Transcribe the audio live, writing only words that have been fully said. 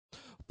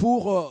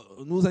pour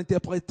nous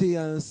interpréter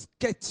un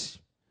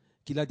sketch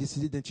qu'il a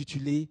décidé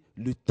d'intituler «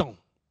 Le temps ».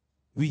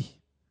 Oui,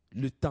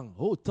 le temps.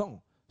 Oh,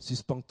 temps,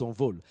 suspends ton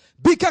vol.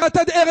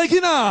 BIKARATA de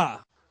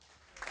Regina.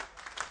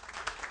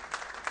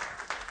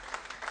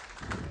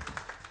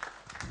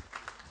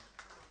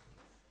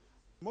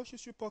 Moi, je ne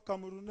suis pas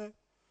camerounais.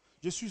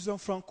 Je suis un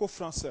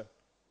franco-français.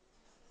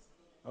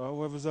 Ah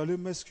ouais, vous allez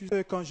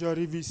m'excuser quand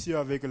j'arrive ici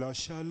avec la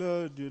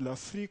chaleur de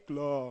l'Afrique,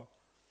 là.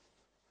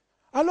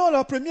 Alors,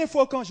 la première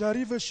fois quand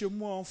j'arrive chez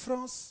moi en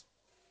France,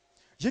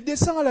 je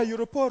descends à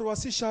l'aéroport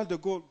Roissy-Charles de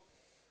Gaulle.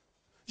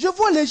 Je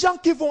vois les gens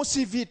qui vont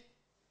si vite.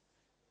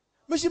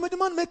 Mais je me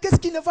demande, mais qu'est-ce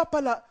qui ne va pas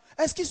là?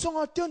 Est-ce qu'ils sont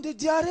en train de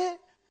diarrhée?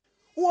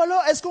 Ou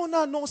alors, est-ce qu'on a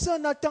annoncé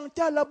un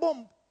attentat à la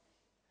bombe?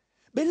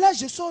 Mais là,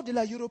 je sors de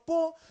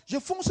l'aéroport, je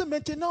fonce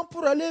maintenant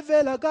pour aller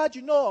vers la gare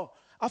du Nord,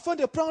 afin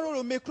de prendre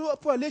le métro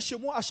pour aller chez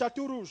moi à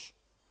Château-Rouge.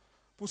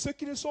 Pour ceux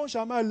qui ne sont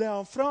jamais allés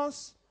en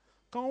France,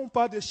 quand on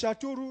parle de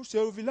Château-Rouge, c'est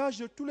au village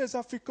de tous les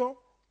Africains.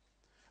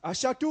 À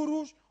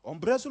Château-Rouge, on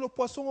braise le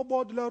poisson au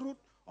bord de la route,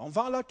 on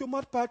vend la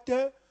tomate par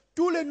terre.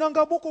 Tous les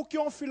Nangaboko qui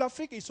ont fui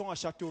l'Afrique, ils sont à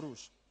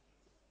Château-Rouge.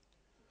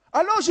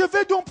 Alors je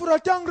vais donc pour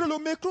attendre le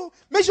métro,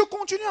 mais je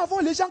continue à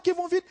voir les gens qui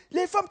vont vite,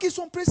 les femmes qui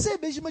sont pressées,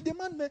 mais je me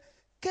demande, mais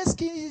qu'est-ce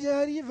qui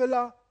arrive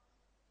là?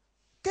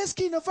 Qu'est-ce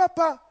qui ne va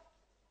pas?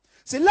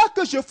 C'est là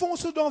que je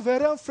fonce donc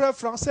vers un frère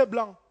français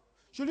blanc.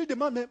 Je lui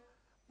demande, mais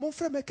mon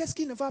frère, mais qu'est-ce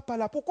qui ne va pas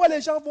là? Pourquoi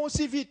les gens vont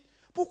si vite?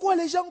 Pourquoi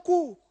les gens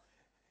courent?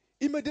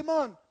 Il me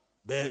demande,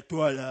 ben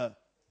toi là,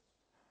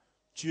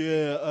 tu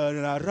es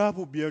un arabe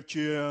ou bien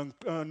tu es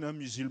un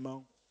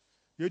musulman?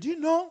 Je dis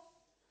non.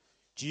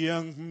 Tu es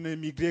un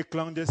émigré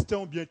clandestin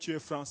ou bien tu es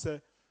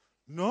français?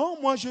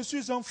 Non, moi je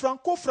suis un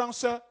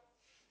franco-français.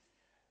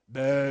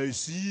 Ben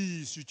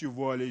si tu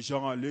vois les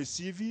gens aller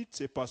si vite,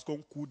 c'est parce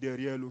qu'on court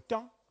derrière le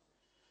temps.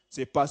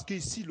 C'est parce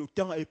qu'ici le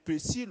temps est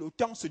précis, le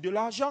temps c'est de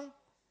l'argent.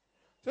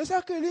 C'est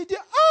ça que lui dit.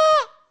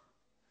 Ah!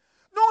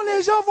 Non,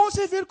 les gens vont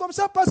si vite comme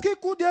ça parce qu'ils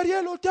courent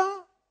derrière le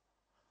temps.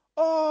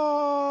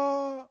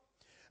 Oh!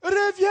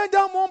 Reviens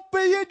dans mon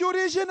pays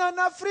d'origine en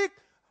Afrique.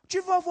 Tu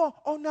vas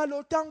voir, on a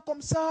le temps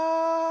comme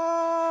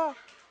ça.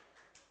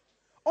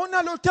 On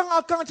a le temps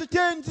à quantité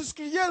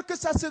industrielle que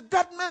ça se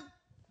gâte même.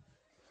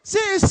 Si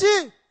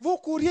ici, vous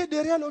couriez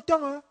derrière le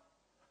temps, hein?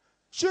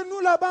 Chez nous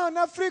là-bas en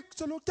Afrique,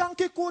 c'est le temps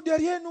qui court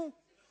derrière nous.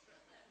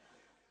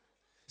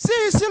 Si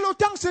ici le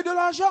temps c'est de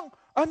l'argent,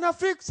 en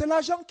Afrique c'est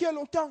l'argent qui est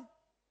le temps.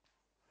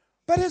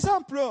 Par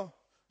exemple,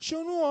 chez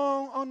nous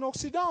en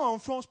Occident, en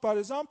France par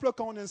exemple,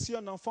 quand on inscrit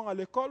un enfant à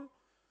l'école,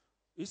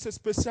 il se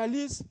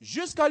spécialise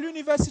jusqu'à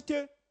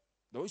l'université.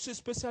 Donc il se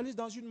spécialise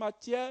dans une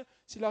matière,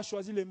 s'il a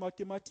choisi les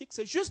mathématiques,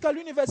 c'est jusqu'à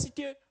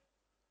l'université.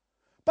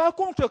 Par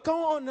contre,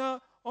 quand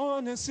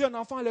on inscrit un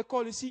enfant à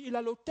l'école ici, il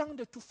a le temps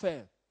de tout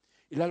faire.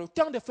 Il a le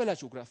temps de faire la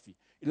géographie,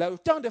 il a le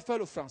temps de faire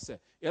le français,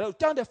 il a le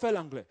temps de faire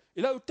l'anglais,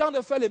 il a le temps de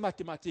faire les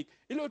mathématiques,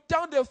 il a le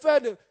temps de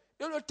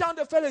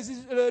faire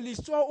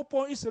l'histoire au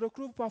point où il se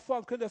retrouve parfois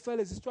en train de faire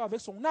les histoires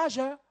avec son âge.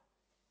 Hein?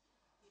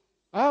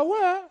 Ah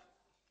ouais?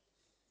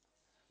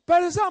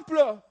 Par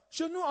exemple,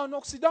 chez nous en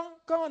Occident,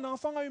 quand un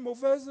enfant a une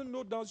mauvaise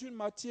note dans une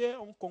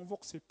matière, on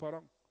convoque ses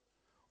parents.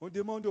 On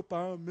demande aux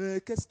parents, mais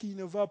qu'est-ce qui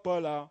ne va pas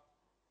là?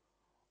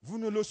 Vous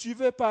ne le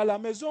suivez pas à la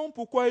maison,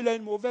 pourquoi il a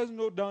une mauvaise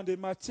note dans des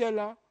matières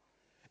là?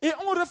 Et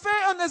on refait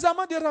un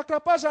examen de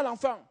rattrapage à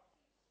l'enfant.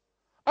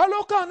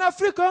 Alors qu'en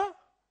Afrique, hein,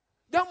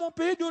 dans mon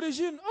pays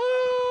d'origine,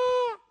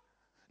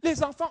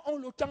 les enfants ont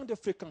le temps de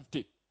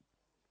fréquenter.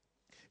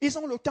 Ils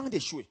ont le temps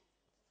d'échouer.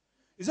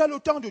 Ils ont le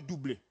temps de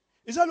doubler.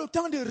 Ils ont le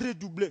temps de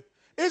redoubler.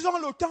 Ils ont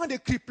le temps de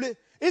tripler.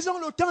 Ils ont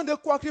le temps de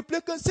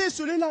quadrupler. Que c'est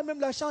celui-là même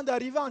la chance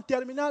d'arriver en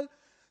terminale.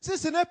 Si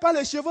ce n'est pas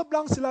les cheveux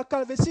blancs, c'est la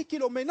calvitie qui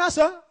le menace.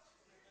 Hein?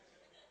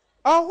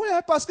 Ah oui,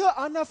 parce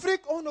qu'en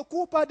Afrique, on ne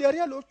court pas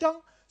derrière le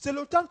temps. C'est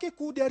le temps qui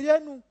court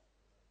derrière nous.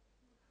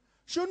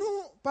 Chez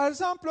nous, par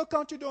exemple,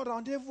 quand tu donnes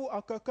rendez-vous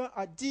à quelqu'un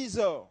à 10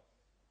 heures,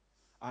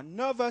 à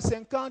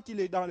 9h50,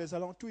 il est dans les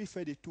alentours, il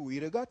fait des tours.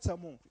 Il regarde sa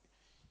montre.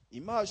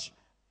 Il marche.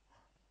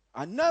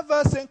 À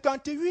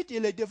 9h58,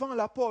 il est devant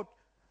la porte.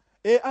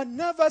 Et à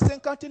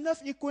 9h59,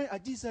 il cogne. À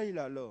 10h, il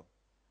est là.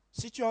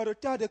 Si tu es en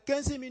retard de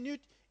 15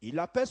 minutes, il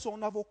appelle son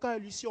avocat et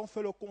lui, si on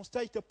fait le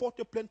constat, il te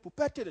porte plainte pour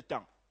perte de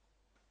temps.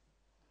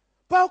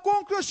 Par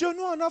contre, chez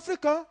nous en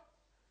Afrique, hein,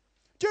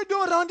 tu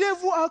donnes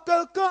rendez-vous à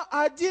quelqu'un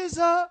à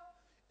 10h,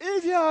 il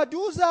vient à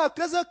 12h,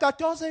 13h,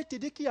 14h, il te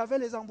dit qu'il y avait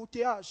les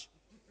embouteillages.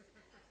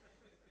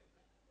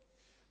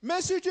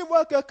 Mais si tu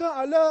vois quelqu'un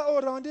à l'heure au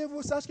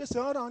rendez-vous, sache que c'est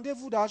un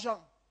rendez-vous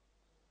d'argent.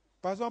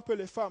 Par exemple,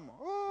 les femmes.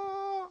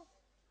 Oh,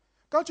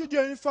 quand tu dis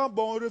à une femme,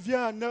 bon, on revient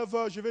à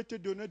 9h, je vais te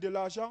donner de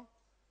l'argent.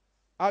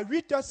 À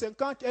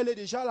 8h50, elle est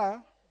déjà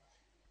là.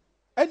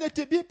 Elle ne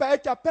te dit pas,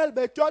 elle t'appelle,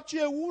 mais toi, tu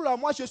es où là?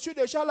 Moi, je suis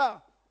déjà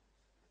là.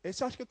 Et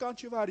sache que quand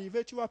tu vas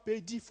arriver, tu vas payer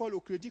 10 fois le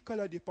crédit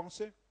qu'elle a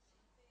dépensé.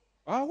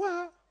 Ah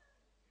ouais.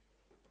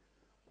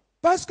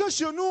 Parce que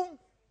chez nous,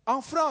 en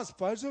France,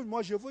 par exemple,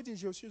 moi, je vous dis,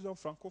 je suis un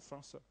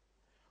franco-français.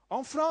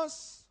 En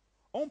France,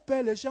 on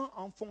paie les gens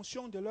en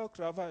fonction de leur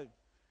travail.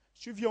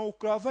 Tu viens au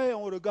travail,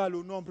 on regarde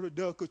le nombre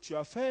d'heures que tu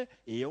as fait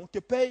et on te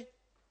paye.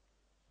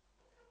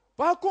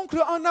 Par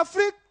contre, en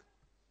Afrique,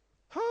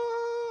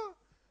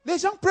 les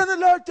gens prennent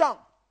leur temps.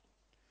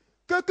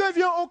 Quelqu'un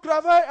vient au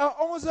travail à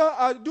 11h,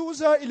 à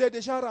 12h, il est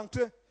déjà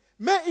rentré.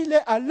 Mais il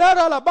est à l'heure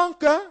à la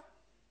banque. Hein?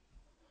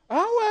 Ah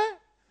ouais,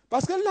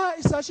 parce que là,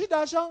 il s'agit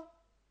d'argent.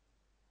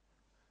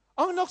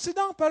 En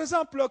Occident, par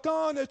exemple,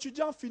 quand un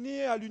étudiant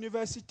finit à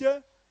l'université,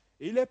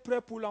 il est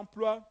prêt pour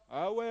l'emploi.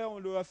 Ah ouais, on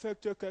le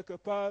affecte quelque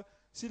part.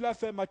 S'il a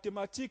fait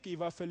mathématiques, il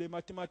va faire les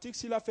mathématiques.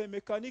 S'il a fait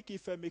mécanique, il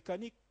fait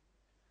mécanique.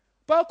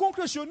 Par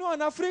contre, chez nous en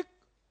Afrique,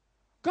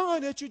 quand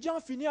un étudiant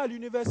finit à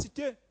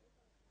l'université,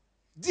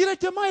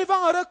 directement il va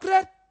en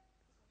retraite.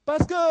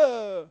 Parce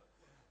que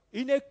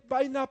il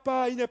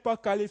n'est pas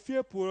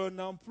qualifié pour un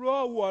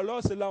emploi, ou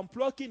alors c'est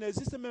l'emploi qui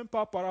n'existe même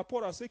pas par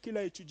rapport à ce qu'il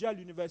a étudié à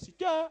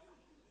l'université.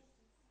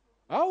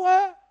 Ah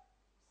ouais?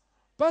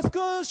 Parce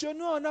que chez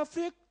nous en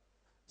Afrique,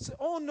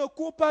 on ne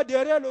court pas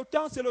derrière le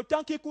temps, c'est le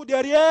temps qui court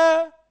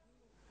derrière.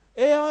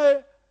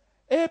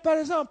 Et par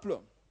exemple,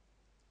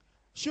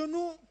 chez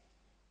nous,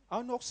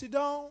 en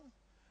Occident,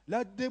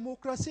 la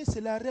démocratie, c'est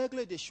la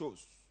règle des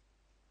choses.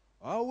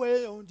 Ah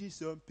ouais, on dit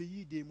c'est un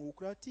pays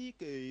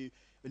démocratique et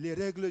les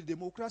règles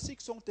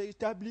démocratiques sont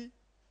établies.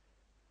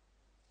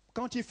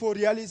 Quand il faut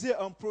réaliser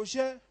un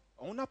projet,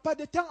 on n'a pas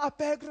de temps à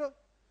perdre.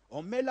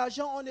 On met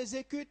l'argent, on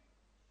exécute.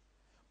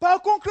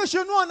 Par contre,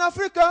 chez nous en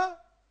Afrique,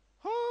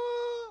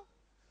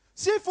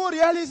 s'il faut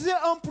réaliser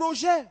un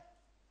projet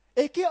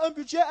et qu'un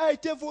budget a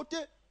été voté,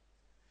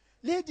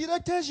 les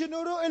directeurs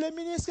généraux et les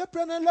ministres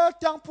prennent leur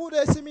temps pour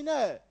des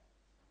séminaires.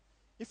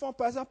 Ils font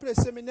par exemple les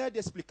séminaires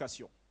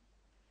d'explication,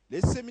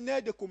 les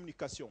séminaires de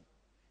communication,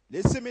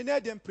 les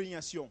séminaires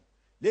d'imprégnation,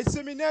 les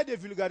séminaires de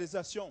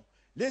vulgarisation,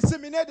 les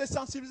séminaires de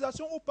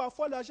sensibilisation où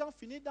parfois l'argent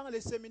finit dans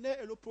les séminaires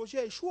et le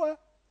projet échoue.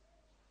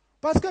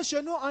 Parce que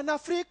chez nous, en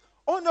Afrique,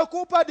 on ne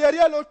court pas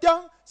derrière le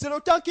temps, c'est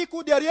le temps qui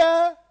court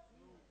derrière.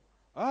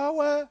 Ah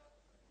ouais.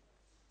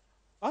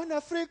 En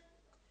Afrique,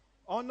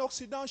 en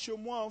Occident, chez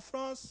moi, en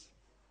France,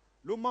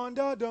 le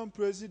mandat d'un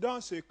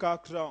président, c'est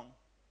 4 ans.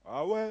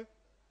 Ah ouais.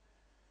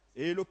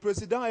 Et le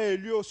président est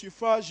élu au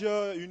suffrage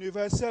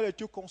universel et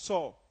tout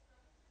consort.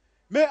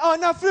 Mais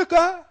en Afrique,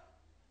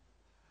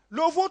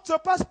 le vote se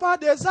passe par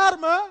des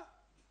armes.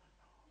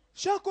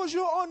 Chaque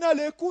jour, on a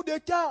les coups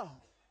d'État.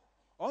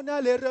 On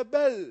a les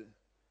rebelles.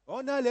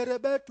 On a les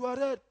rebelles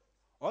Touaregs.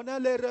 On a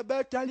les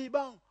rebelles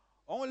talibans.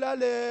 On a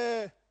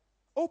les...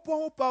 Au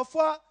point où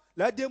parfois,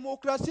 la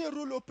démocratie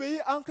roule le pays,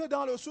 ancré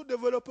dans le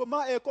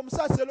sous-développement. Et comme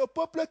ça, c'est le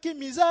peuple qui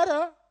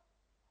misère.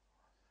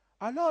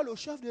 Alors, le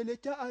chef de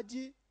l'État a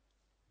dit,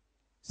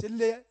 c'est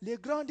les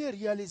grandes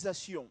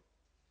réalisations.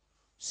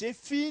 C'est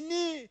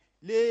fini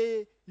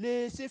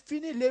c'est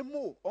fini les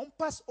mots. On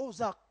passe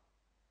aux actes.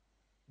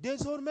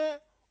 Désormais,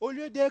 au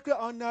lieu d'être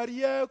en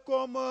arrière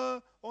comme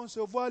on se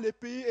voit, les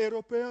pays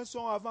européens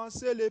sont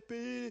avancés,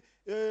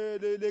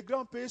 les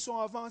grands pays sont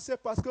avancés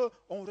parce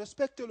qu'on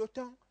respecte le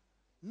temps.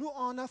 Nous,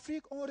 en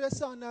Afrique, on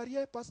reste en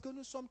arrière parce que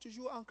nous sommes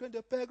toujours en train de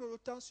perdre le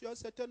temps sur un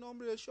certain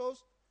nombre de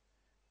choses.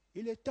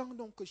 Il est temps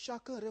donc que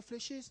chacun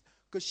réfléchisse,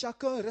 que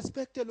chacun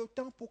respecte le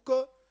temps pour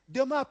que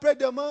demain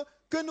après-demain,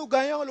 que nous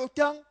gagnons le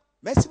temps.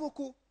 Merci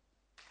beaucoup.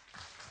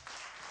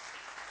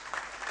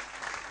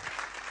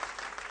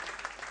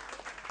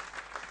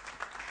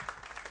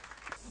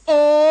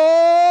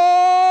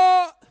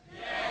 Oh!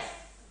 Yes.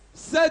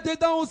 C'est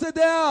dedans ou c'est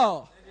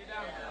dehors?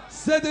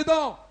 C'est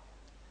dedans.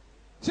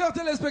 Chers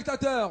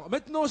téléspectateurs,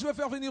 maintenant je vais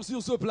faire venir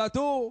sur ce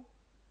plateau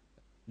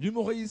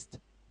l'humoriste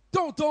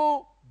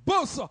Tonton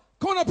Boss,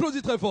 qu'on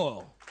applaudit très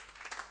fort.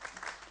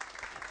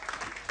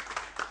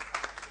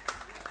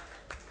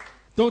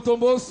 Tonton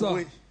Boss,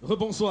 oui.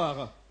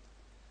 Rebonsoir.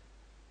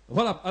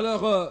 Voilà,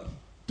 alors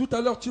tout à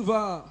l'heure tu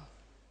vas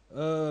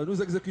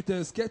nous exécuter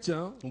un sketch.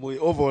 Hein? Oui,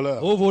 au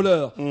voleur. Au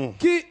voleur.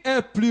 Qui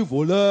est plus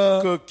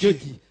voleur que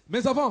qui?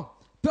 Mais avant,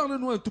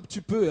 parle-nous un tout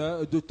petit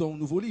peu de ton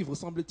nouveau livre,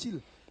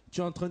 semble-t-il. Tu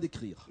es en train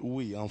d'écrire.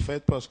 Oui, en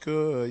fait, parce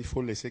que il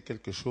faut laisser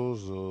quelque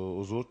chose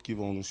aux autres qui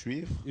vont nous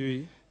suivre.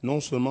 Oui. Non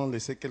seulement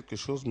laisser quelque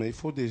chose, mais il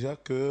faut déjà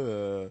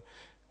que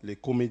les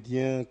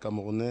comédiens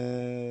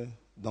camerounais,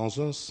 dans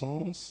un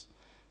sens,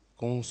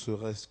 qu'on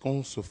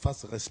se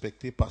fasse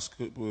respecter parce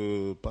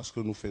que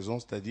nous faisons,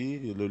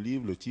 c'est-à-dire le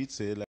livre, le titre, c'est